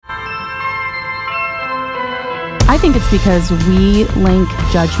I think it's because we link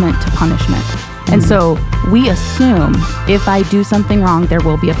judgment to punishment. And so we assume if I do something wrong, there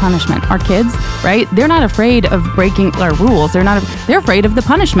will be a punishment. Our kids, right? They're not afraid of breaking our rules. They're afraid of the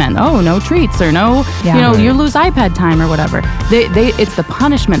punishment. Oh, no treats or no, you lose iPad time or whatever. It's the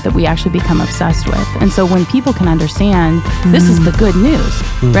punishment that we actually become obsessed with. And so when people can understand this is the good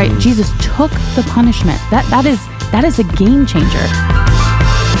news, right? Jesus took the punishment. That is a game changer.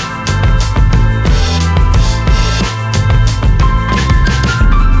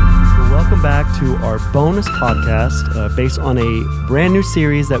 Back to our bonus podcast based on a brand new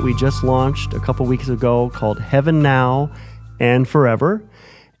series that we just launched a couple weeks ago called Heaven Now and Forever.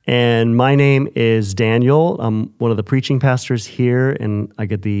 And my name is Daniel. I'm one of the preaching pastors here, and I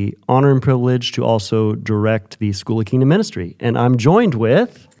get the honor and privilege to also direct the School of Kingdom Ministry. And I'm joined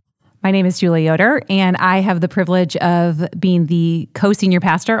with... My name is Yoder, and I have the privilege of being the co-senior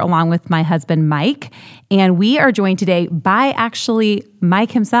pastor along with my husband, Mike. And we are joined today by actually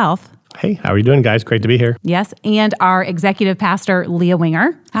Mike himself. Hey, how are you doing, guys? Great to be here. Yes, and our executive pastor, Leah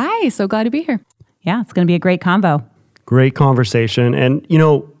Wenger. Hi, so glad to be here. Yeah, it's going to be a great combo. Great conversation. And,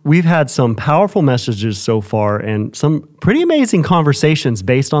 we've had some powerful messages so far and some pretty amazing conversations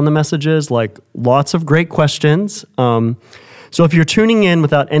based on the messages, like lots of great questions. So if you're tuning in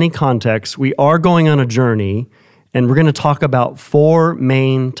without any context, we are going on a journey, and we're going to talk about 4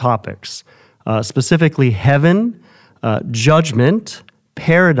 main topics, specifically heaven, judgment,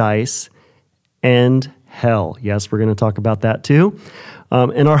 paradise, and hell. Yes, we're going to talk about that too.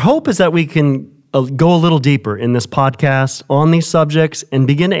 And our hope is that we can go a little deeper in this podcast on these subjects and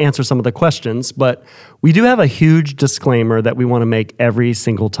begin to answer some of the questions. But we do have a huge disclaimer that we want to make every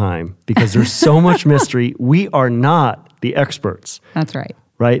single time because there's so much mystery. We are not the experts. That's right.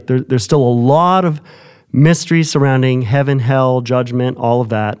 Right? There's still a lot of mystery surrounding heaven, hell, judgment, all of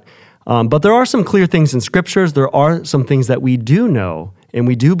that. But there are some clear things in scriptures. There are some things that we do know and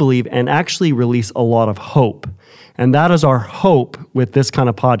we do believe and actually release a lot of hope. And that is our hope with this kind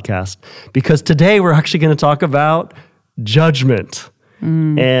of podcast, because today we're actually going to talk about judgment.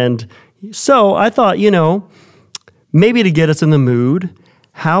 And so I thought, maybe to get us in the mood,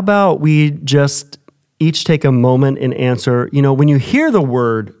 how about we just each take a moment and answer, when you hear the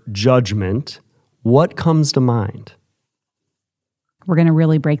word judgment, what comes to mind? We're going to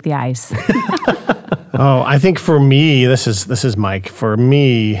really break the ice. Oh, I think for me, this is Mike. For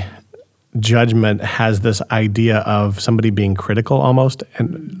me, judgment has this idea of somebody being critical almost.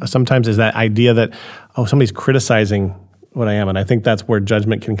 And sometimes is that idea that, somebody's criticizing what I am. And I think that's where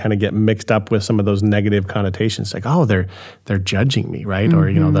judgment can kind of get mixed up with some of those negative connotations. Like, they're judging me, right?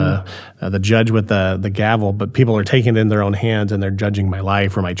 Mm-hmm. Or, the judge with the gavel, but people are taking it in their own hands and they're judging my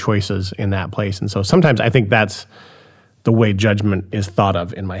life or my choices in that place. And so sometimes I think that's the way judgment is thought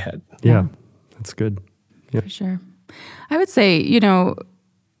of in my head. Yeah, that's good. Yep. For sure. I would say,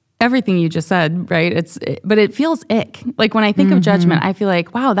 everything you just said, right? But it feels ick. Like when I think of judgment, I feel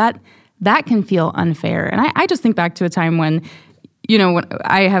like, wow, that can feel unfair. And I just think back to a time when, when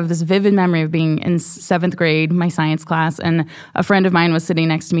I have this vivid memory of being in 7th grade, my science class, and a friend of mine was sitting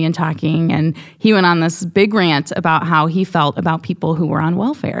next to me and talking, and he went on this big rant about how he felt about people who were on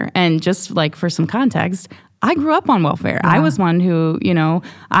welfare. And just like for some context, I grew up on welfare. Yeah. I was one who,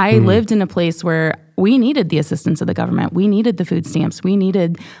 I lived in a place where we needed the assistance of the government. We needed the food stamps. We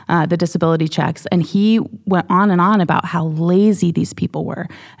needed the disability checks. And he went on and on about how lazy these people were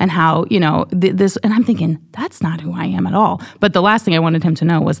and how, this, and I'm thinking, that's not who I am at all. But the last thing I wanted him to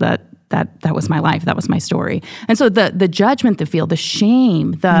know was that was my life. That was my story. And so the judgment, the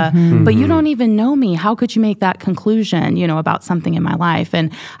shame, but you don't even know me. How could you make that conclusion, about something in my life?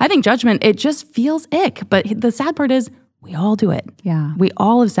 And I think judgment, it just feels ick. But the sad part is we all do it. Yeah. We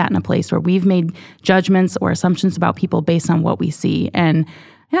all have sat in a place where we've made judgments or assumptions about people based on what we see. And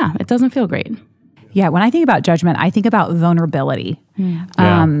yeah, it doesn't feel great. Yeah, when I think about judgment, I think about vulnerability. Yeah.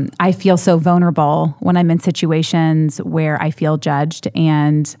 I feel so vulnerable when I'm in situations where I feel judged.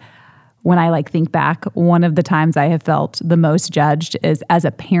 And when I think back, one of the times I have felt the most judged is as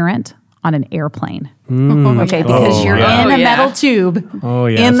a parent on an airplane. Okay, because you're in a metal tube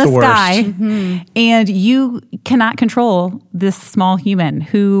in the sky, and you cannot control this small human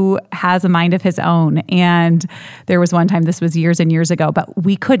who has a mind of his own. And there was one time, this was years and years ago, but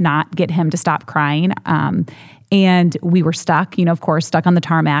we could not get him to stop crying. And we were stuck, stuck on the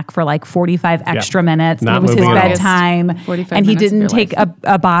tarmac for 45 extra minutes. Not it was his bedtime. And he didn't take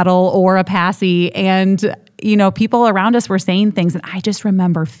a bottle or a passy. And, people around us were saying things. And I just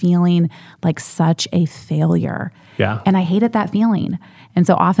remember feeling like such a failure. Yeah. And I hated that feeling. And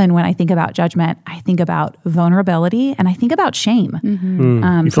so often when I think about judgment, I think about vulnerability and I think about shame.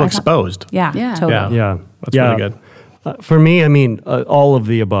 You feel exposed. Yeah, totally. Yeah. That's really good. For me, I mean, all of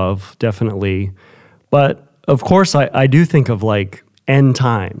the above, definitely. But of course, I do think of like end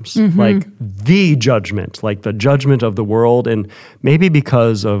times, like the judgment, like the judgment of the world. And maybe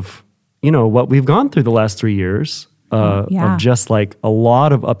because of, what we've gone through the last 3 years of just like a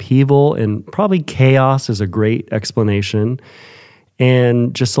lot of upheaval, and probably chaos is a great explanation.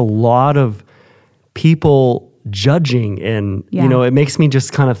 And just a lot of people judging. And, it makes me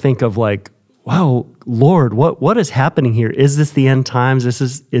just kind of think of like, wow, Lord, what is happening here? Is this the end times?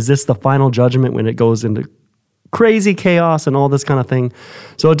 Is this the final judgment when it goes into crazy chaos and all this kind of thing?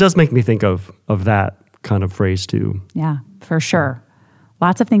 So it does make me think of that kind of phrase too. Yeah, for sure.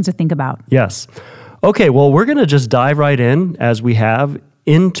 Lots of things to think about. Yes. Okay, well, we're going to just dive right in, as we have,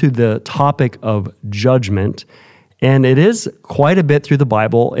 into the topic of judgment. And it is quite a bit through the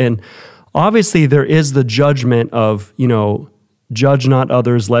Bible. And obviously there is the judgment of, judge not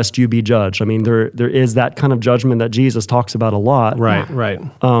others lest you be judged. I mean, there is that kind of judgment that Jesus talks about a lot. Right.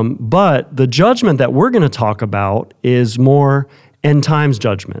 But the judgment that we're going to talk about is more end times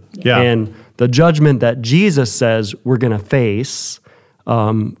judgment. Yeah. And the judgment that Jesus says we're going to face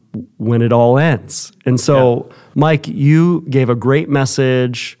when it all ends. And so, Mike, you gave a great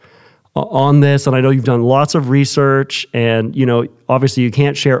message on this, and I know you've done lots of research, and, obviously you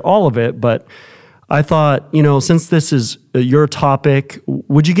can't share all of it, but I thought, since this is your topic,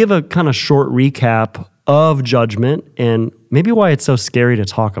 would you give a kind of short recap of judgment and maybe why it's so scary to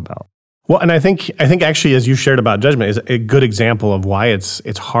talk about? Well, and I think actually, as you shared about judgment, is a good example of why it's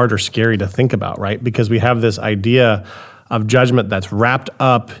hard or scary to think about, right? Because we have this idea of judgment that's wrapped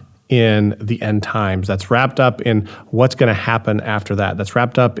up in the end times, that's wrapped up in what's going to happen after that, that's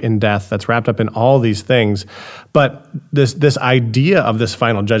wrapped up in death, that's wrapped up in all these things. But this idea of this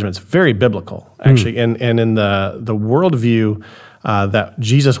final judgment is very biblical, actually, and in the worldview that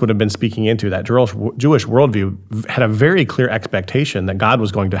Jesus would have been speaking into, that Jewish worldview had a very clear expectation that God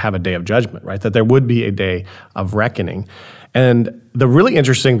was going to have a day of judgment, right? That there would be a day of reckoning. And the really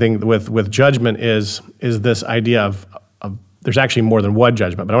interesting thing with judgment is this idea of there's actually more than one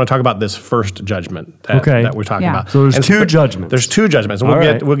judgment, but I want to talk about this first judgment that we're talking about. So there's two judgments. There's two judgments,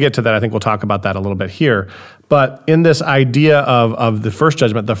 and we'll get to that. I think we'll talk about that a little bit here. But in this idea of the first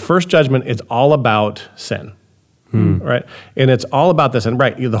judgment is all about sin, right? And it's all about this. And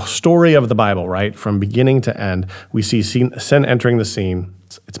the story of the Bible, right, from beginning to end, we see sin entering the scene.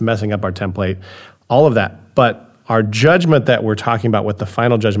 It's messing up our template, all of that. But our judgment that we're talking about with the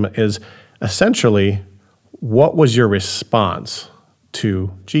final judgment is essentially, what was your response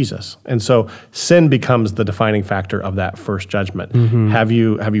to Jesus? And so sin becomes the defining factor of that first judgment. Have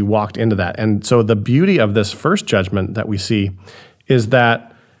you walked into that? And so the beauty of this first judgment that we see is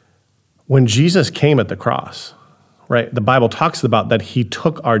that when Jesus came at the cross, right, the Bible talks about that he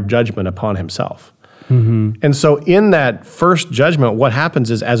took our judgment upon himself. And so in that first judgment, what happens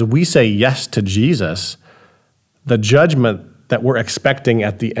is, as we say yes to Jesus, the judgment that we're expecting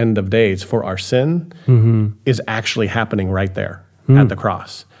at the end of days for our sin is actually happening right there at the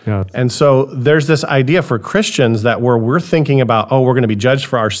cross. Yeah. And so there's this idea for Christians that where we're thinking about, we're going to be judged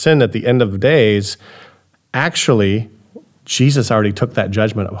for our sin at the end of the days, actually, Jesus already took that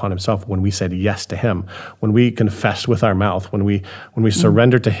judgment upon himself when we said yes to him, when we confessed with our mouth, when we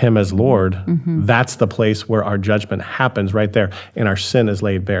surrender to him as Lord. That's the place where our judgment happens, right there, and our sin is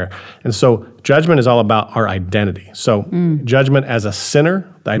laid bare. And so judgment is all about our identity. So judgment as a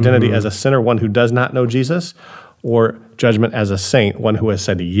sinner, the identity as a sinner, one who does not know Jesus, or judgment as a saint, one who has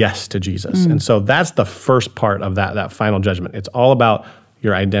said yes to Jesus. And so that's the first part of that final judgment. It's all about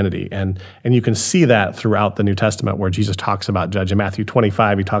your identity. And you can see that throughout the New Testament where Jesus talks about judge. In Matthew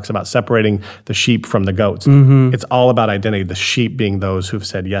 25, he talks about separating the sheep from the goats. It's all about identity, the sheep being those who've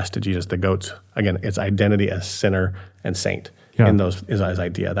said yes to Jesus, the goats, again, it's identity as sinner and saint. And those is his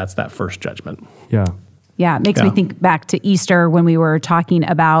idea. That's that first judgment. Yeah, it makes me think back to Easter when we were talking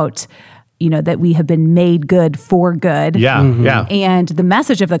about that we have been made good for good. And the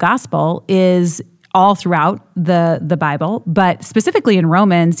message of the gospel is all throughout the Bible, but specifically in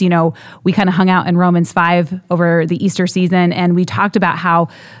Romans, we kind of hung out in Romans 5 over the Easter season, and we talked about how,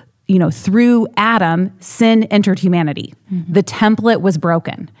 through Adam, sin entered humanity. The template was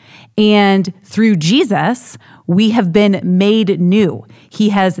broken. And through Jesus, we have been made new.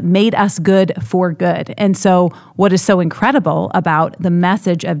 He has made us good for good. And so what is so incredible about the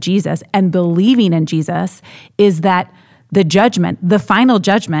message of Jesus and believing in Jesus is that the judgment, the final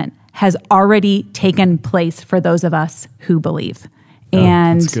judgment, has already taken place for those of us who believe.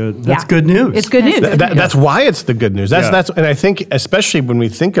 And that's good. That's good news. It's good news. That's why it's the good news. And I think, especially when we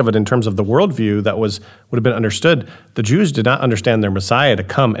think of it in terms of the worldview that would have been understood, the Jews did not understand their Messiah to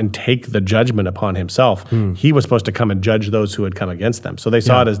come and take the judgment upon himself. He was supposed to come and judge those who had come against them. So they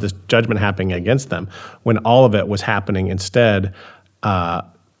saw it as this judgment happening against them, when all of it was happening instead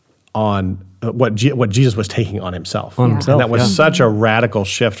on what Jesus was taking on himself. And that was such a radical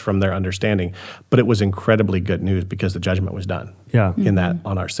shift from their understanding. But it was incredibly good news because the judgment was done in that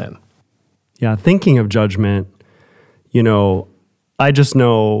on our sin. Yeah, thinking of judgment, I just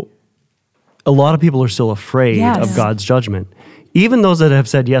know a lot of people are still afraid of God's judgment. Even those that have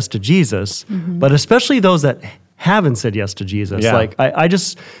said yes to Jesus, but especially those that haven't said yes to Jesus. Yeah. Like I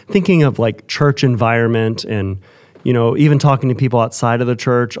just thinking of like church environment and even talking to people outside of the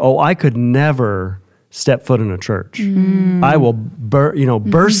church. Oh, I could never step foot in a church. I will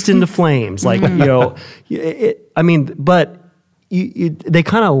burst into flames. Like, but they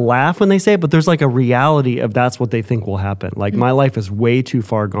kind of laugh when they say it, but there's like a reality of that's what they think will happen. Like my life is way too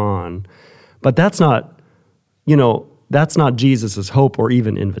far gone, but that's not Jesus's hope or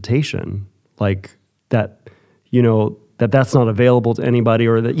even invitation. Like that, that's not available to anybody,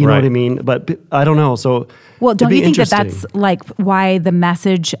 or that, you know what I mean? But I don't know. So, well, don't you think that that's like why the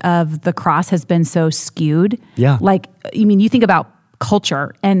message of the cross has been so skewed? Yeah. Like, you think about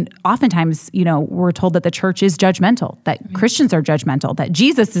culture, and oftentimes, we're told that the church is judgmental, that Christians are judgmental, that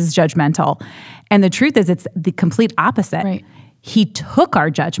Jesus is judgmental. And the truth is, it's the complete opposite. Right. He took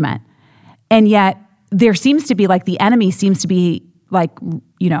our judgment. And yet there seems to be like the enemy seems to be like,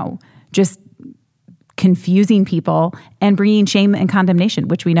 just confusing people and bringing shame and condemnation,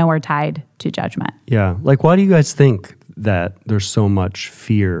 which we know are tied to judgment. Yeah. Like, why do you guys think that there's so much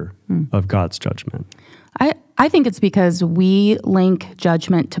fear of God's judgment? I think it's because we link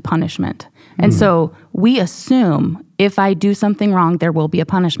judgment to punishment. And so we assume if I do something wrong, there will be a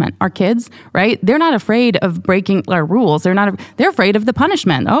punishment. Our kids, right? They're not afraid of breaking our rules. They're afraid of the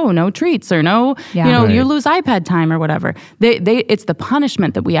punishment. Oh, no treats, or no, you lose iPad time or whatever. It's the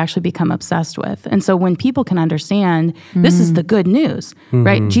punishment that we actually become obsessed with. And so when people can understand this is the good news,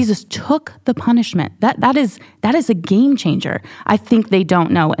 right? Jesus took the punishment. That is a game changer. I think they don't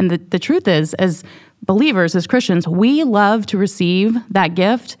know. And the truth is, as believers, as Christians, we love to receive that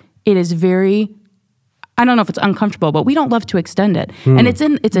gift. It is very, I don't know if it's uncomfortable, but we don't love to extend it. And it's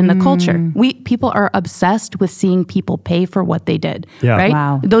in the culture. People are obsessed with seeing people pay for what they did, right?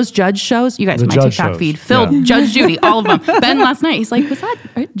 Wow. Those judge shows, you guys, my TikTok feed filled Judge Judy, all of them. Ben last night, he's like, was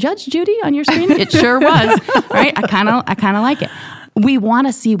that Judge Judy on your screen? It sure was, right? I kind of like it. We want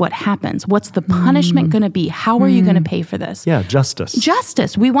to see what happens. What's the punishment going to be? How are you going to pay for this? Yeah, justice.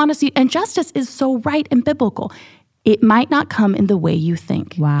 Justice. We want to see, and justice is so right and biblical. It might not come in the way you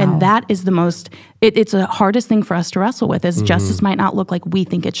think. Wow. And that is the most, it's the hardest thing for us to wrestle with, is justice might not look like we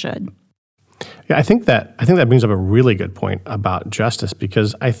think it should. Yeah, I think that brings up a really good point about justice,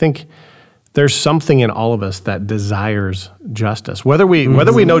 because I think there's something in all of us that desires justice. Whether we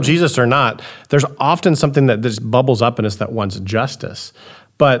know Jesus or not, there's often something that just bubbles up in us that wants justice.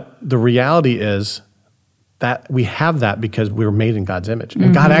 But the reality is that we have that because we were made in God's image.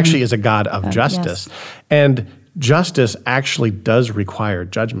 And God actually is a God of justice. Yes. And justice actually does require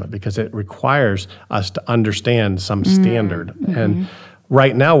judgment, because it requires us to understand some standard. And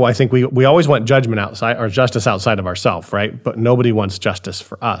right now, I think we always want judgment outside, or justice outside of ourselves, right? But nobody wants justice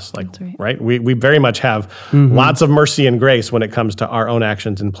for us, like, right? We very much have lots of mercy and grace when it comes to our own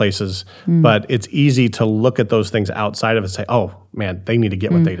actions and places. But it's easy to look at those things outside of it and say, oh man, they need to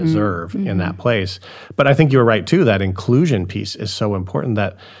get what they deserve in that place. But I think you're right too, that inclusion piece is so important,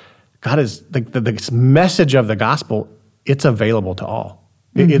 that God is, the message of the gospel, it's available to all.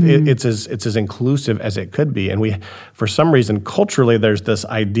 It's as inclusive as it could be. And we, for some reason, culturally, there's this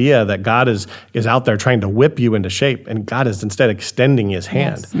idea that God is out there trying to whip you into shape, and God is instead extending his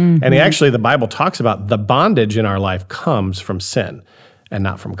hand. Yes. And actually, the Bible talks about the bondage in our life comes from sin and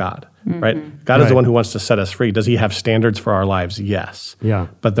not from God, right? God is the one who wants to set us free. Does he have standards for our lives? Yes. Yeah.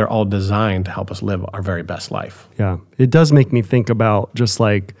 But they're all designed to help us live our very best life. Yeah. It does make me think about just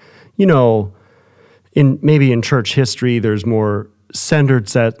like, in church history, there's more centered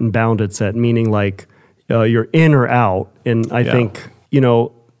set and bounded set, meaning like you're in or out. And I think,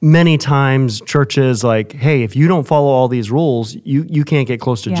 many times churches like, hey, if you don't follow all these rules, you can't get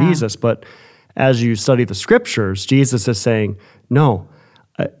close to Jesus. But as you study the scriptures, Jesus is saying, no,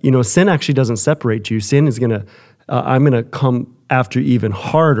 sin actually doesn't separate you. Sin is I'm going to come after you even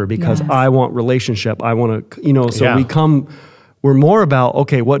harder, because I want relationship. I want to, we're more about,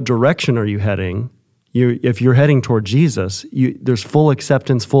 okay, what direction are you heading? If you're heading toward Jesus, there's full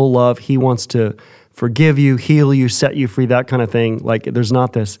acceptance, full love. He wants to forgive you, heal you, set you free, that kind of thing. Like there's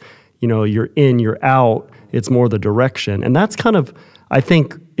not this, you're in, you're out. It's more the direction. And that's kind of, I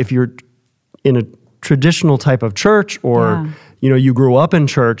think if you're in a traditional type of church or, you grew up in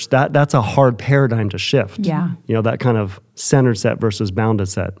church, that's a hard paradigm to shift. Yeah. That kind of centered set versus bounded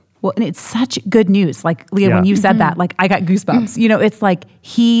set. Well, and it's such good news. Like, Leah, when you said that, like, I got goosebumps. It's like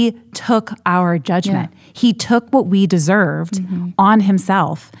he took our judgment. Yeah. He took what we deserved on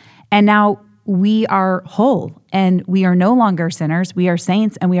himself. And now we are whole and we are no longer sinners. We are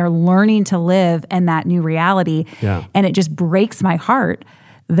saints and we are learning to live in that new reality. Yeah. And it just breaks my heart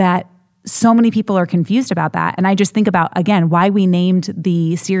that so many people are confused about that. And I just think about, again, why we named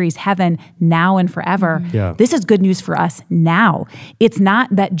the series Heaven Now and Forever. Yeah. This is good news for us now. It's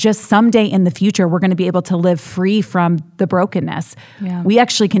not that just someday in the future we're going to be able to live free from the brokenness. Yeah. We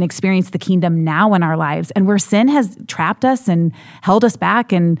actually can experience the kingdom now in our lives. And where sin has trapped us and held us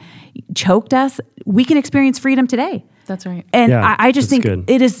back and choked us, we can experience freedom today. That's right. And I just think good.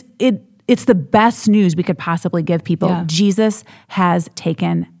 it's the best news we could possibly give people. Yeah. Jesus has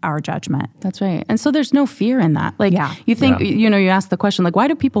taken our judgment. That's right. And so there's no fear in that. Like you think, you ask the question, like, why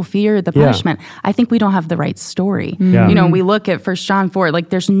do people fear the punishment? I think we don't have the right story. Yeah. We look at 1 John 4, like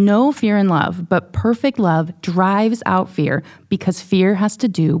there's no fear in love, but perfect love drives out fear because fear has to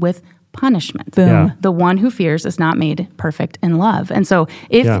do with punishment. Boom. Yeah. The one who fears is not made perfect in love. And so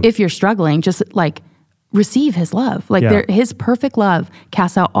if you're struggling, just like receive his love. Like his perfect love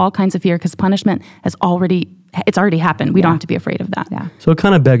casts out all kinds of fear because punishment it's already happened. We don't have to be afraid of that. Yeah. So it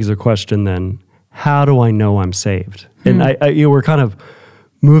kind of begs the question then, how do I know I'm saved? And we're kind of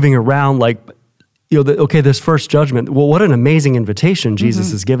moving around like, this first judgment, well, what an amazing invitation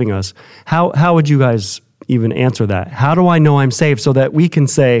Jesus is giving us. How would you guys even answer that? How do I know I'm saved so that we can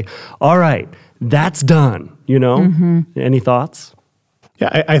say, all right, that's done, Any thoughts?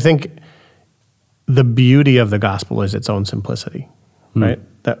 Yeah, I think the beauty of the gospel is its own simplicity, right?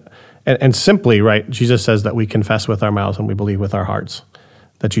 And simply, right, Jesus says that we confess with our mouths and we believe with our hearts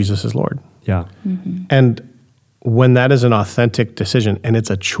that Jesus is Lord. Yeah. And when that is an authentic decision and it's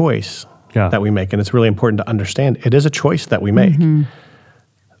a choice that we make, and it's really important to understand, it is a choice that we make.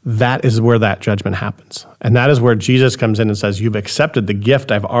 That is where that judgment happens. And that is where Jesus comes in and says, you've accepted the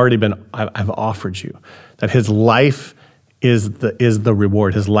gift I've offered you, that his life is the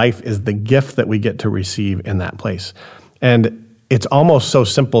reward. His life is the gift that we get to receive in that place. And it's almost so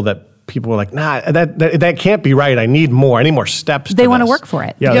simple that people are like, nah, that can't be right. I need more. I need more steps. They want to work for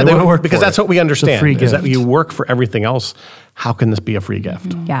it. Yeah, they want to work because for that's it. what we understand. It's a free is gift. that you work for everything else. How can this be a free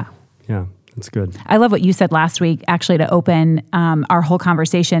gift? Yeah. Yeah, that's good. I love what you said last week, actually, to open our whole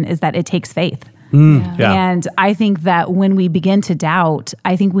conversation, is that it takes faith. Yeah. And I think that when we begin to doubt,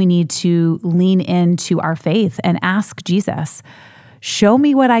 I think we need to lean into our faith and ask Jesus, show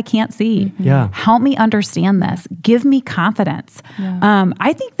me what I can't see. Yeah. Help me understand this. Give me confidence.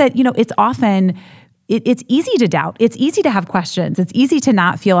 I think that, it's often, it's easy to doubt. It's easy to have questions. It's easy to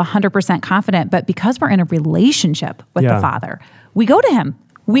not feel 100% confident. But because we're in a relationship with the Father, we go to him.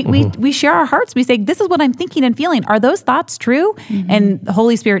 We share our hearts. We say, this is what I'm thinking and feeling. Are those thoughts true? And the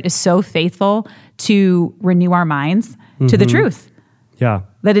Holy Spirit is so faithful to renew our minds to the truth. Yeah.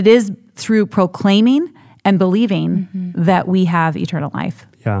 That it is through proclaiming and believing that we have eternal life.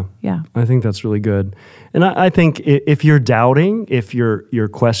 Yeah. Yeah. I think that's really good. And I think if you're doubting, if you're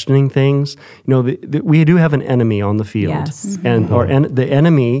questioning things, we do have an enemy on the field. Yes. And the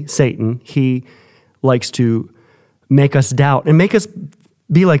enemy, Satan, he likes to make us doubt and make us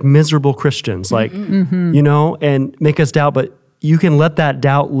be like miserable Christians, like, and make us doubt, but you can let that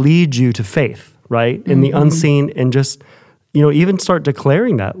doubt lead you to faith, right? In the unseen, and just, even start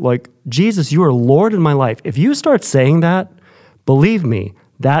declaring that, like, Jesus, you are Lord in my life. If you start saying that, believe me,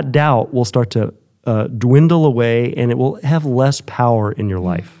 that doubt will start to dwindle away and it will have less power in your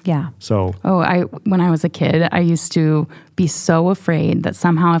life. Yeah. So. When I was a kid, I used to be so afraid that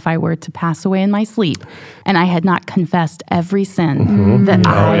somehow if I were to pass away in my sleep and I had not confessed every sin, that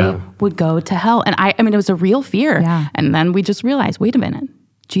I would go to hell. And I mean, it was a real fear. Yeah. And then we just realized, wait a minute,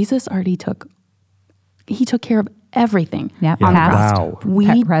 Jesus already took care of everything. Yeah. On the Past,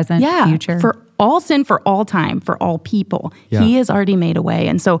 cross. present, future. For all sin, for all time, for all people. Yeah. He has already made a way.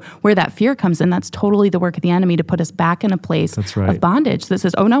 And so where that fear comes in, that's totally the work of the enemy to put us back in a place of bondage that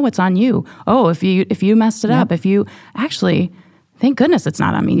says, oh no, it's on you. Oh, if you messed it up, if you actually, thank goodness it's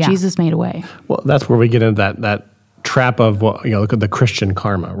not on me. Yeah. Jesus made a way. Well, that's where we get into that trap of, look at the Christian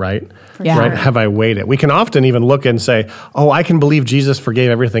karma, right? Yeah. Right? Have I weighed it? We can often even look and say, I can believe Jesus forgave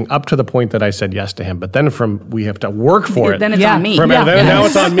everything up to the point that I said yes to him. But then we have to work for it. Then it's on me. Now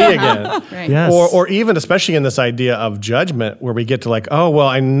it's on me again. Right. Yes. Or even, especially in this idea of judgment, where we get to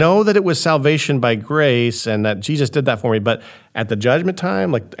I know that it was salvation by grace and that Jesus did that for me, but at the judgment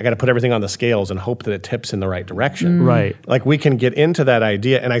time, I got to put everything on the scales and hope that it tips in the right direction. Right. We can get into that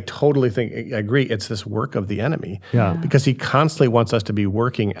idea, and I totally agree, it's this work of the enemy. Yeah. Because he constantly wants us to be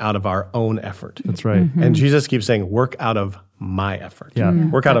working out of our own effort. That's right. And Jesus keeps saying, work out of my effort. Yeah.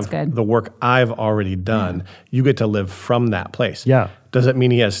 Work out That's of good. the work I've already done. You get to live from that place. Yeah. Does it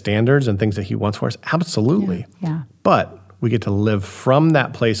mean he has standards and things that he wants for us? Absolutely. Yeah. But we get to live from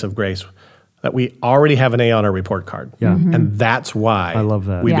that place of grace that we already have an A on our report card. Yeah. And that's why I love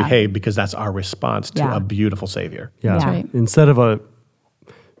that. we Yeah. behave, because that's our response to Yeah. a beautiful Savior. Yeah. That's right. Instead of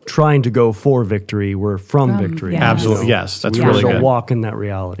trying to go for victory, we're from victory. yeah. Absolutely. Yes, that's we really have to good. walk in that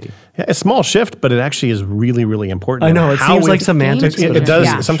reality. Yeah, a small shift, but it actually is really, really important. I know, And it how seems like we- semantics. It but It does.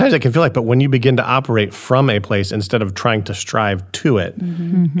 Yeah. Sometimes it can feel but when you begin to operate from a place instead of trying to strive to it,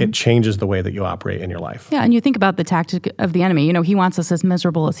 it changes the way that you operate in your life. Yeah, and you think about the tactic of the enemy. He wants us as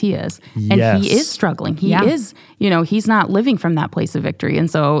miserable as he is. And Yes. he is struggling. He Yeah. is, he's not living from that place of victory. And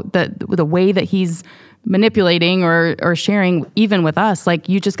so the way that he's manipulating or sharing even with us,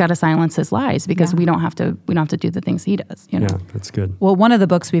 you just got to silence his lies, because we don't have to do the things he does, Yeah, that's good. Well, one of the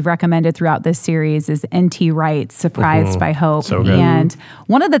books we've recommended throughout this series is N.T. Wright's Surprised by Hope. So good. And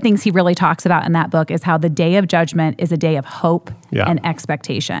one of the things he really talks about in that book is how the day of judgment is a day of hope Yeah. and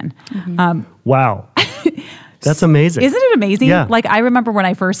expectation. Wow. That's amazing. Isn't it amazing? Yeah. I remember when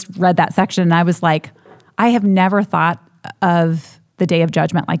I first read that section and I was like, I have never thought of the day of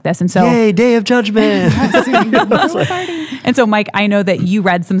judgment like this. And so, Yay, Day of Judgment. and so, Mike, I know that you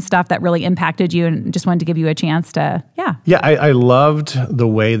read some stuff that really impacted you, and just wanted to give you a chance to, Yeah, I loved the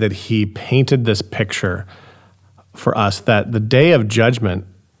way that he painted this picture for us, that the day of judgment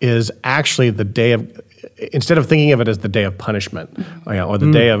is actually the day of, instead of thinking of it as the day of punishment, or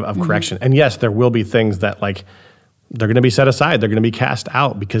the day of correction. And yes, there will be things that they're going to be set aside. They're going to be cast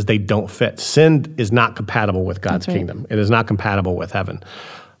out because they don't fit. Sin is not compatible with God's kingdom. It is not compatible with heaven.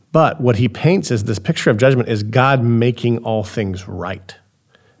 But what he paints is this picture of judgment is God making all things right,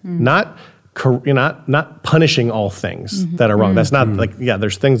 not punishing all things that are wrong. That's not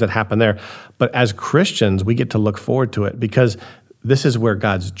there's things that happen there. But as Christians, we get to look forward to it, because this is where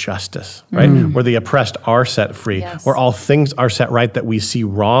God's justice, right? Where the oppressed are set free, where all things are set right that we see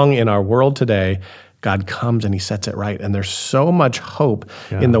wrong in our world today. God comes and he sets it right. And there's so much hope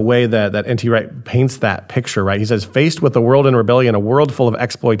in the way that N.T. Wright paints that picture, right? He says, faced with a world in rebellion, a world full of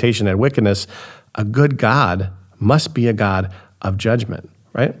exploitation and wickedness, a good God must be a God of judgment,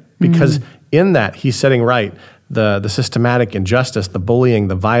 right? Because in that, he's setting right the systematic injustice, the bullying,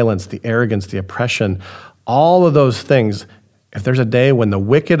 the violence, the arrogance, the oppression, all of those things. If there's a day when the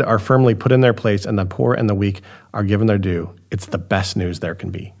wicked are firmly put in their place and the poor and the weak are given their due, it's the best news there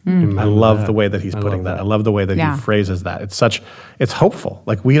can be. I love the way that he's putting that. I love the way that he phrases that. It's hopeful.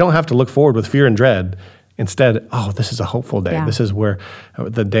 We don't have to look forward with fear and dread. Instead, this is a hopeful day. Yeah. This is where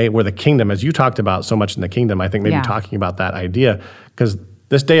the day where the kingdom, as you talked about so much in the kingdom, I think maybe talking about that idea, because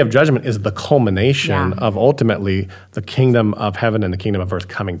this day of judgment is the culmination of ultimately the kingdom of heaven and the kingdom of earth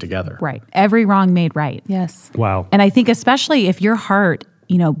coming together. right, every wrong made right. Yes. Wow. And I think especially if your heart,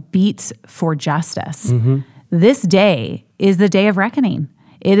 beats for justice, this day is the day of reckoning.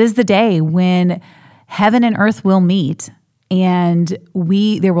 It is the day when heaven and earth will meet, and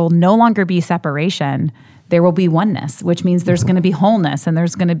there will no longer be separation. There will be oneness, which means there's going to be wholeness, and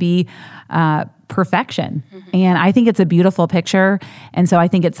there's going to be perfection. And I think it's a beautiful picture. And so I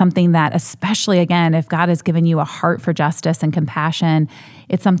think it's something that, especially again, if God has given you a heart for justice and compassion,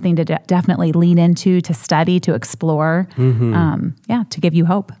 it's something to definitely lean into, to study, to explore, to give you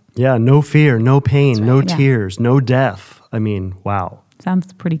hope. Yeah, no fear, no pain, no Yeah. tears, no death. I mean, wow.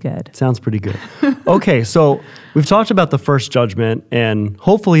 Sounds pretty good. Sounds pretty good. Okay, so we've talked about the first judgment, and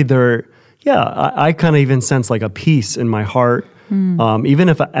hopefully I kind of even sense a peace in my heart. Even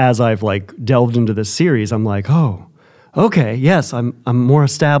if as I've delved into this series, I'm oh, okay, yes, I'm more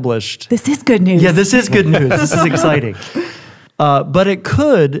established. This is good news. Yeah, this is good news. This is exciting. But it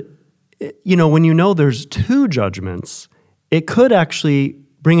could, when there's two judgments, it could actually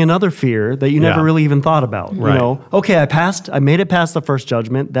bring another fear that you never really even thought about. Right. Okay, I made it past the first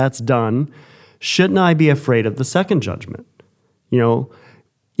judgment. That's done. Shouldn't I be afraid of the second judgment?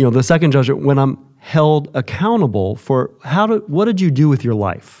 The second judgment, when I'm held accountable for what did you do with your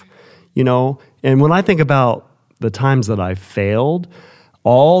life? And when I think about the times that I failed,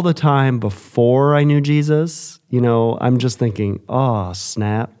 all the time before I knew Jesus, I'm just thinking, oh,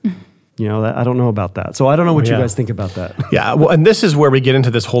 snap. I don't know about that. So I don't know what you guys think about that. Yeah, well, and this is where we get into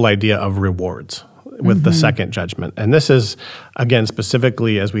this whole idea of rewards with the second judgment. And this is, again,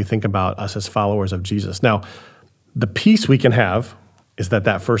 specifically as we think about us as followers of Jesus. Now, the peace we can have is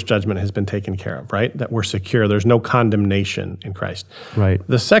that first judgment has been taken care of, right? That we're secure. There's no condemnation in Christ. Right.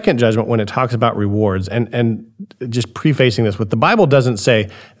 The second judgment, when it talks about rewards, and just prefacing this with, the Bible doesn't say,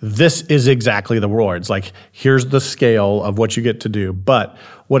 this is exactly the rewards. Like, here's the scale of what you get to do. But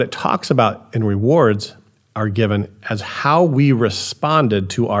what it talks about in rewards are given as how we responded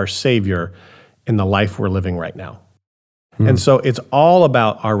to our Savior in the life we're living right now. And so it's all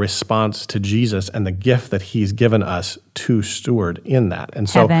about our response to Jesus and the gift that he's given us to steward in that. And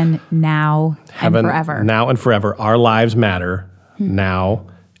so heaven, now, and forever. Now and forever. Our lives matter now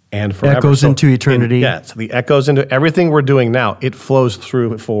and forever. Echoes into eternity. So the echoes into everything we're doing now, it flows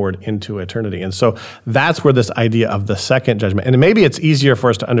forward into eternity. And so that's where this idea of the second judgment, and maybe it's easier for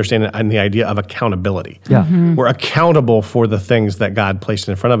us to understand it in the idea of accountability. Yeah. We're accountable for the things that God placed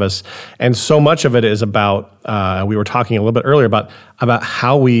in front of us. And so much of it is about, we were talking a little bit earlier about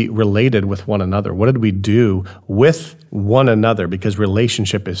how we related with one another. What did we do with one another? Because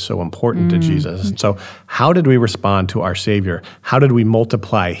relationship is so important to Jesus. And so how did we respond to our Savior? How did we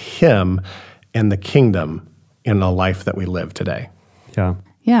multiply him and the kingdom in the life that we live today? Yeah.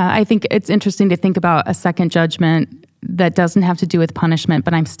 Yeah, I think it's interesting to think about a second judgment that doesn't have to do with punishment,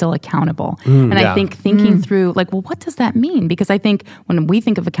 but I'm still accountable. And I think thinking through, like, well, what does that mean? Because I think when we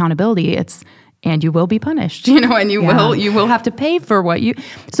think of accountability, it's, and you will be punished, and you will have to pay for what you.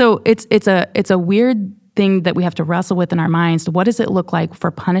 So it's a weird thing that we have to wrestle with in our minds. What does it look like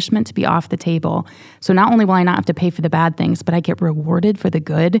for punishment to be off the table? So not only will I not have to pay for the bad things, but I get rewarded for the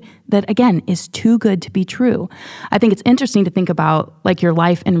good that, again, is too good to be true. I think it's interesting to think about like your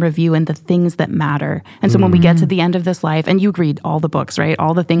life in review and the things that matter. And so when we get to the end of this life, and you read all the books, right?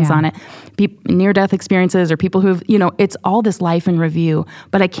 All the things on it, near-death experiences or people who've, it's all this life in review.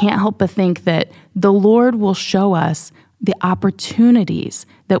 But I can't help but think that the Lord will show us the opportunities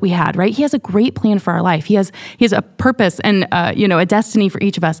that we had, right? He has a great plan for our life. He has a purpose and a destiny for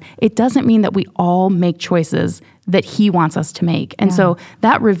each of us. It doesn't mean that we all make choices that he wants us to make. And so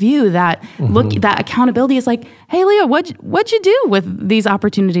that review, that that accountability is like, hey, Leah, what'd you do with these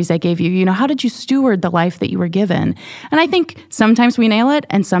opportunities I gave you? How did you steward the life that you were given? And I think sometimes we nail it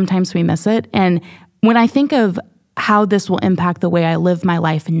and sometimes we miss it. And when I think of how this will impact the way I live my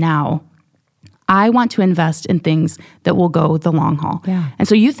life now, I want to invest in things that will go the long haul. Yeah. And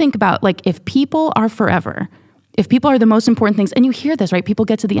so you think about, like, if people are forever, if people are the most important things, and you hear this, right? People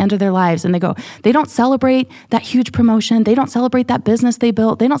get to the end of their lives and they don't celebrate that huge promotion. They don't celebrate that business they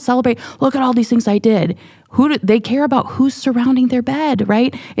built. They don't celebrate, look at all these things I did. They care about who's surrounding their bed,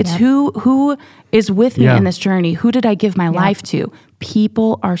 right? It's who is with me in this journey. Who did I give my life to?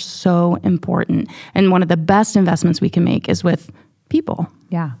 People are so important. And one of the best investments we can make is with people.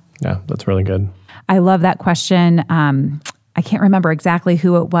 Yeah. Yeah, that's really good. I love that question. I can't remember exactly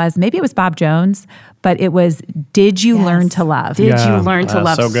who it was. Maybe it was Bob Jones, but it was, did you learn to love? Did you learn to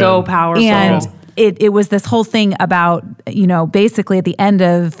love? So powerful. And it was this whole thing about, basically at the end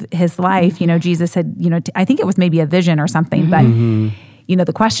of his life, Jesus had, I think it was maybe a vision or something, but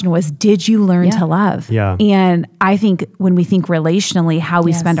the question was, did you learn to love? Yeah. And I think when we think relationally, how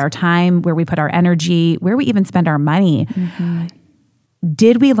we spend our time, where we put our energy, where we even spend our money,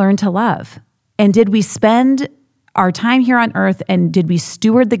 did we learn to love? And did we spend our time here on earth, and did we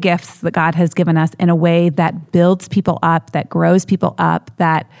steward the gifts that God has given us in a way that builds people up, that grows people up,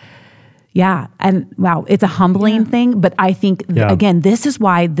 and wow, it's a humbling thing, but I think, again, this is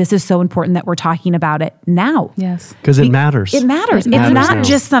why this is so important that we're talking about it now. Yes. Because it matters. It matters. It's not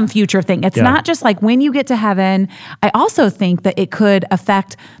just some future thing. It's not just like when you get to heaven. I also think that it could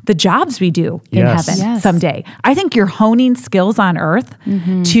affect the jobs we do in heaven someday. I think you're honing skills on earth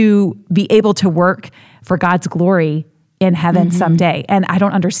to be able to work for God's glory in heaven someday. And I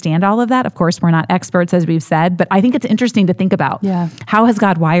don't understand all of that. Of course, we're not experts, as we've said, but I think it's interesting to think about. Yeah. How has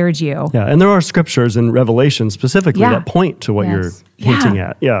God wired you? Yeah, and there are scriptures in Revelation specifically that point to what you're hinting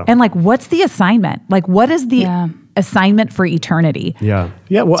at. Yeah. And like, what's the assignment? Like, what is the assignment for eternity? Yeah.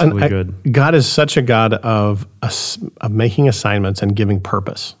 Yeah, well, really good. God is such a God of making assignments and giving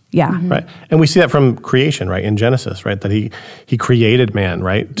purpose. Yeah. Right. And we see that from creation, right? In Genesis, right? That he created man,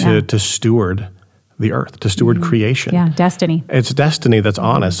 right? To steward the earth, to steward creation. Yeah, destiny. It's destiny that's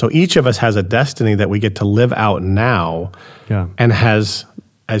on us. So each of us has a destiny that we get to live out now and has,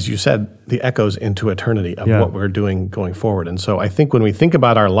 as you said, the echoes into eternity of what we're doing going forward. And so I think when we think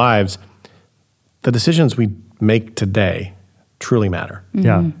about our lives, the decisions we make today truly matter.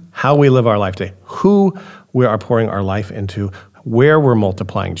 Yeah. How we live our life today, who we are pouring our life into, where we're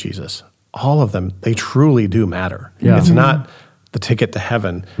multiplying Jesus. All of them, they truly do matter. Yeah. It's not the ticket to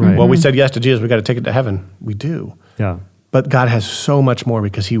heaven. Right. Well, we said yes to Jesus, we got a ticket to heaven. We do. Yeah. But God has so much more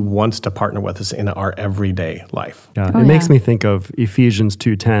because he wants to partner with us in our everyday life. Yeah. It makes me think of Ephesians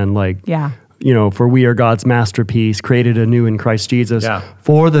 2:10, like, for we are God's masterpiece, created anew in Christ Jesus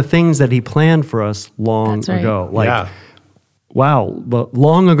for the things that he planned for us long ago. Like, wow, but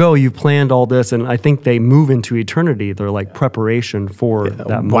long ago you planned all this, and I think they move into eternity. They're like preparation for that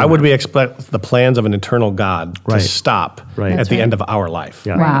moment. Why would we expect the plans of an eternal God to stop at the end of our life?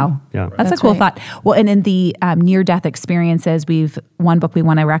 Yeah. Wow. Yeah. That's a cool thought. Well, and in the near-death experiences, one book we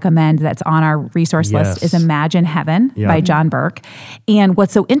want to recommend that's on our resource list is Imagine Heaven by John Burke. And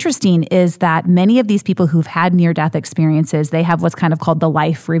what's so interesting is that many of these people who've had near-death experiences, they have what's kind of called the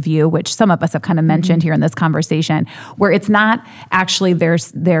life review, which some of us have kind of mentioned here in this conversation, where it's not actually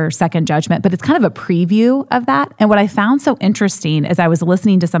their second judgment, but it's kind of a preview of that. And what I found so interesting as I was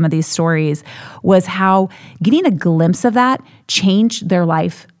listening to some of these stories was how getting a glimpse of that changed their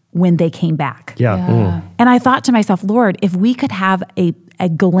life when they came back. And I thought to myself, Lord, if we could have a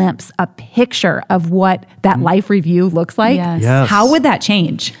glimpse, a picture of what that life review looks like, how would that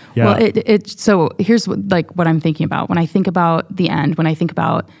change? Well, so here's what I'm thinking about. When I think about the end, when I think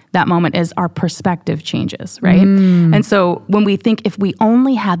about that moment, is our perspective changes, right? And so when we think if we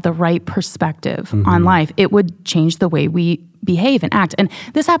only had the right perspective on life, it would change the way we behave and act. And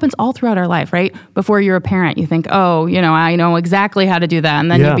this happens all throughout our life, right? Before you're a parent, you think, I know exactly how to do that. And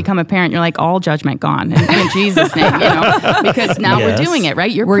then you become a parent, you're like, all judgment gone in Jesus' name, because now we're doing it,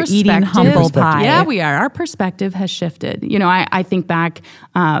 right? We're eating humble pie. Yeah, we are. Our perspective has shifted. I think back,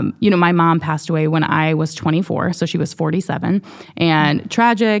 my mom passed away when I was 24, so she was 47, and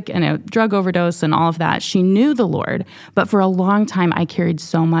tragic, and a drug overdose and all of that. She knew the Lord, but for a long time, I carried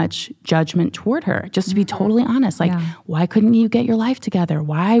so much judgment toward her, just to be totally honest. Like, why couldn't you get your life together?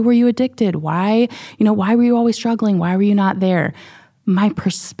 Why were you addicted? Why were you always struggling? Why were you not there? My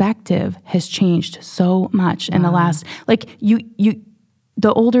perspective has changed so much in the last,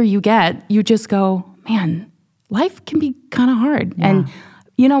 the older you get, you just go, man, life can be kind of hard. And,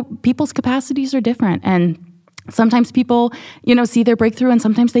 people's capacities are different. And sometimes people, see their breakthrough, and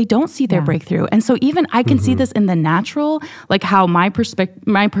sometimes they don't see their breakthrough. And so even I can see this in the natural, like how my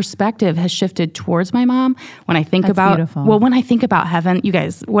perspective has shifted towards my mom. When I think when I think about heaven, you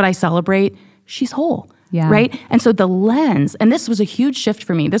guys, what I celebrate, she's whole. Yeah. Right? And so the lens, and this was a huge shift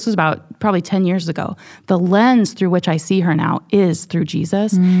for me. This was about probably 10 years ago. The lens through which I see her now is through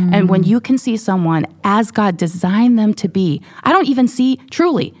Jesus. And when you can see someone as God designed them to be, I don't even see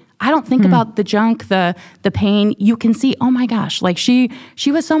truly. I don't think about the junk, the pain. You can see, oh my gosh, like she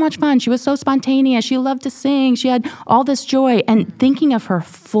was so much fun. She was so spontaneous. She loved to sing. She had all this joy. And thinking of her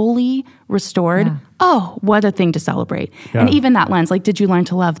fully restored, oh, what a thing to celebrate. Yeah. And even that lens, like, did you learn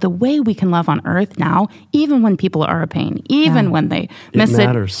to love the way we can love on earth now, even when people are a pain, even when they miss it.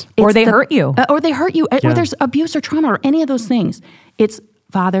 Matters. Or they hurt you. Or there's abuse or trauma or any of those things. It's,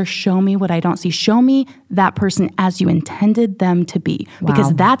 Father, show me what I don't see. Show me that person as you intended them to be.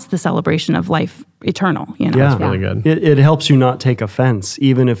 Because that's the celebration of life eternal. Yeah, that's really good. It helps you not take offense,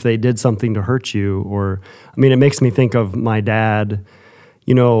 even if they did something to hurt you. It makes me think of my dad.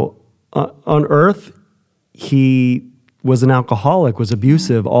 On earth, he was an alcoholic, was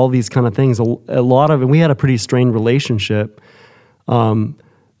abusive, all these kind of things. And we had a pretty strained relationship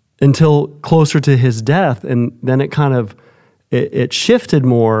until closer to his death. And then it kind of, it shifted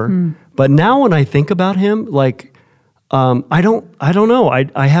more. But now when I think about him, I don't know.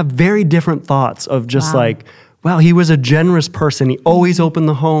 I have very different thoughts of just wow, he was a generous person. He always opened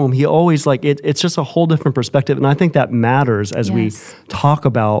the home. He always it's just a whole different perspective. And I think that matters as we talk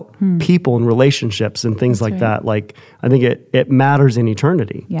about people and relationships and things like that. I think it matters in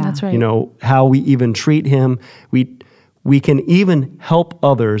eternity. Yeah, that's right. How we even treat him. We can even help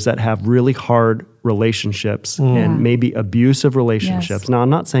others that have really hard relationships and maybe abusive relationships. Now, I'm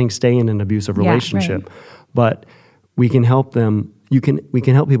not saying stay in an abusive relationship, but we can help them. We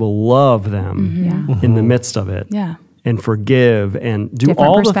can help people love them in the midst of it, and forgive and do different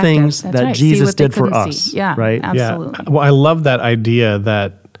all the things that Jesus did for us. See. Yeah, right? Absolutely. Yeah. Well, I love that idea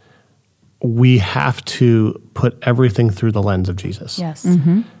that we have to put everything through the lens of Jesus. Yes.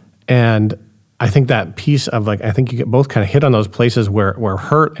 And I think that piece of I think you both kind of hit on those places where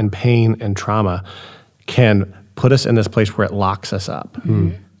hurt and pain and trauma can put us in this place where it locks us up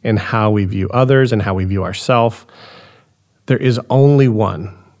in how we view others and how we view ourselves. There is only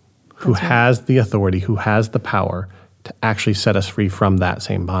one who has the authority, who has the power to actually set us free from that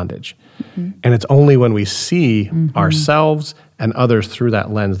same bondage. And it's only when we see ourselves and others through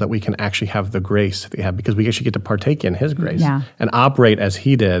that lens, that we can actually have the grace that we have, because we actually get to partake in his grace and operate as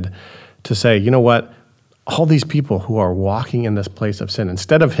he did, to say, you know what, all these people who are walking in this place of sin,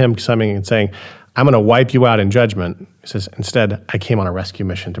 instead of him coming and saying, I'm going to wipe you out in judgment, he says, instead, I came on a rescue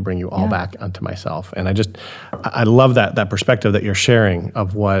mission to bring you all back unto myself. And I love that perspective that you're sharing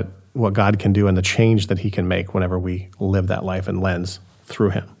of what God can do and the change that he can make whenever we live that life and lens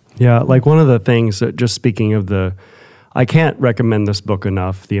through him. Yeah, like one of the things that, just speaking of I can't recommend this book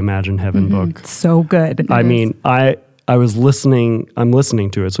enough, the Imagine Heaven book. So good. I mean, I'm listening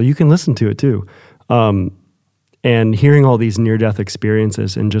to it, so you can listen to it too. And hearing all these near-death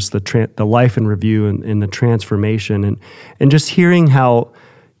experiences and just the life in review and the transformation and just hearing how,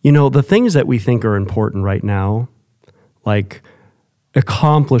 the things that we think are important right now, like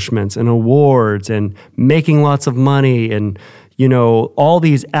accomplishments and awards and making lots of money and, all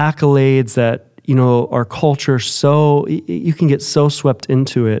these accolades that, our culture, so you can get so swept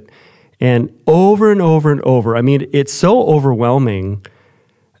into it. And over and over and over, I mean, it's so overwhelming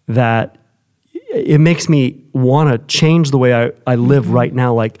that it makes me want to change the way I live right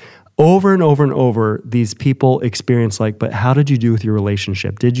now. Like over and over and over, these people experience but how did you do with your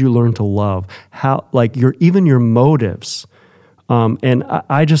relationship? Did you learn to love? How, even your motives. And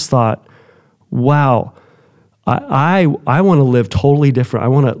I just thought, wow, I want to live totally different. I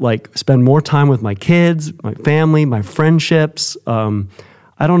want to spend more time with my kids, my family, my friendships.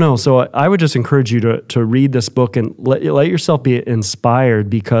 I don't know. So I would just encourage you to read this book and let yourself be inspired,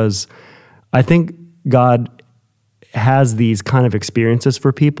 because I think God has these kind of experiences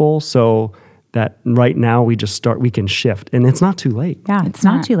for people, so that right now we can shift, and it's not too late. Yeah, it's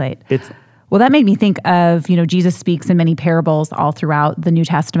not too late. Well, that made me think of, Jesus speaks in many parables all throughout the New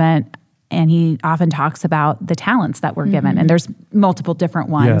Testament, and he often talks about the talents that were given, and there's multiple different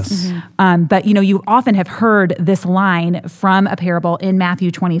ones. Yes. But you often have heard this line from a parable in Matthew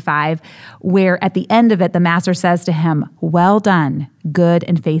 25, where at the end of it, the master says to him, "Well done, good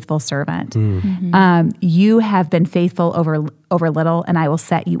and faithful servant. You have been faithful over little, and I will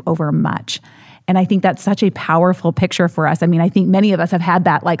set you over much." And I think that's such a powerful picture for us. I mean, I think many of us have had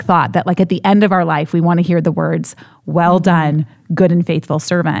that thought that at the end of our life, we want to hear the words, "Well done, good and faithful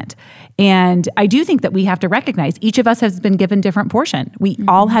servant." And I do think that we have to recognize each of us has been given different portion. We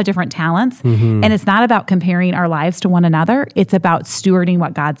all have different talents. And it's not about comparing our lives to one another. It's about stewarding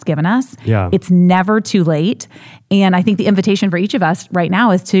what God's given us. Yeah. It's never too late. And I think the invitation for each of us right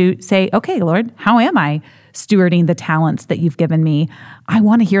now is to say, okay, Lord, how am I stewarding the talents that you've given me? I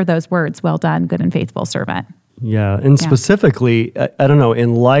want to hear those words, "Well done, good and faithful servant." Yeah, and specifically, I don't know,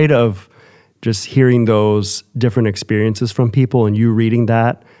 in light of just hearing those different experiences from people and you reading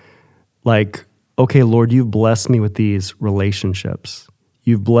that, okay, Lord, you've blessed me with these relationships.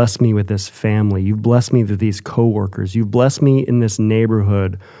 You've blessed me with this family. You've blessed me with these coworkers. You've blessed me in this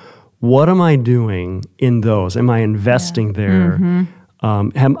neighborhood. What am I doing in those? Am I investing there?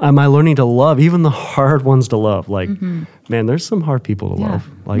 Am I learning to love, even the hard ones to love? Man, there's some hard people to love.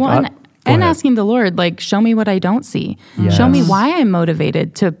 And asking the Lord, show me what I don't see. Yes. Show me why I'm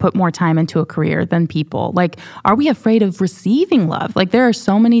motivated to put more time into a career than people. Are we afraid of receiving love? There are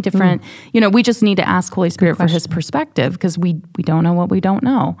so many different, we just need to ask Holy Spirit for his perspective, because we don't know what we don't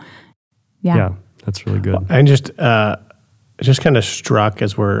know. Yeah, that's really good. And just kind of struck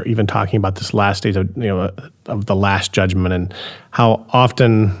as we're even talking about this last stage of the last judgment, and how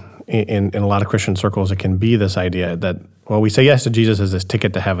often in a lot of Christian circles it can be this idea that, well, we say yes to Jesus as this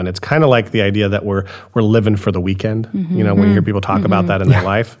ticket to heaven. It's kind of like the idea that we're living for the weekend. When you hear people talk about that in their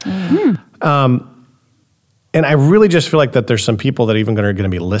life. And I really just feel like that there's some people that even are going to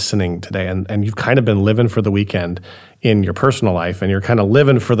be listening today, and you've kind of been living for the weekend in your personal life, and you're kind of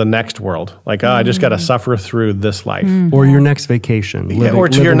living for the next world. I just got to suffer through this life. Or your next vacation.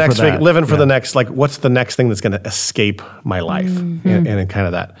 Living for the next, what's the next thing that's going to escape my life? And kind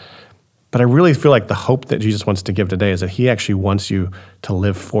of that. But I really feel like the hope that Jesus wants to give today is that he actually wants you to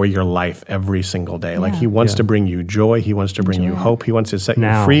live for your life every single day. He wants to bring you joy. He wants to bring you hope. He wants to set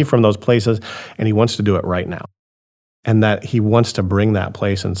you free from those places, and he wants to do it right now. And that he wants to bring that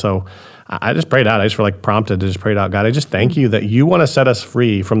place. And so I just prayed out. I just feel prompted to just pray out, God, I just thank you that you want to set us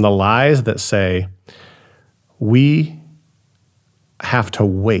free from the lies that say we have to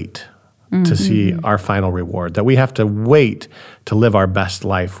wait to see our final reward, that we have to wait to live our best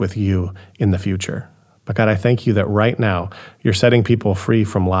life with you in the future. But God, I thank you that right now you're setting people free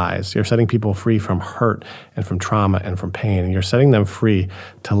from lies. You're setting people free from hurt and from trauma and from pain. And you're setting them free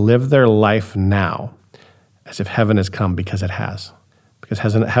to live their life now as if heaven has come, because it has. Because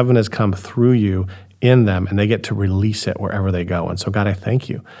heaven has come through you in them, and they get to release it wherever they go. And so God, I thank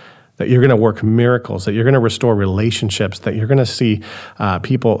you that you're going to work miracles, that you're going to restore relationships, that you're going to see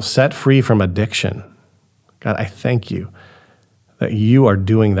people set free from addiction. God, I thank you that you are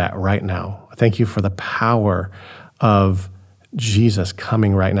doing that right now. I thank you for the power of Jesus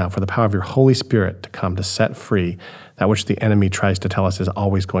coming right now, for the power of your Holy Spirit to come to set free that which the enemy tries to tell us is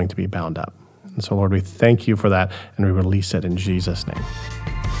always going to be bound up. And so, Lord, we thank you for that, and we release it in Jesus' name.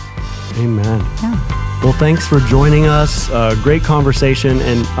 Amen. Yeah. Well, thanks for joining us. Great conversation.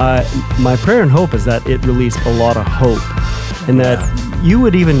 And my prayer and hope is that it released a lot of hope, and that you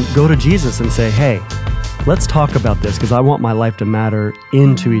would even go to Jesus and say, hey, let's talk about this because I want my life to matter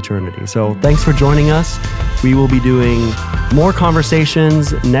into eternity. So thanks for joining us. We will be doing more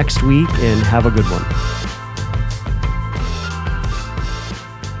conversations next week, and have a good one.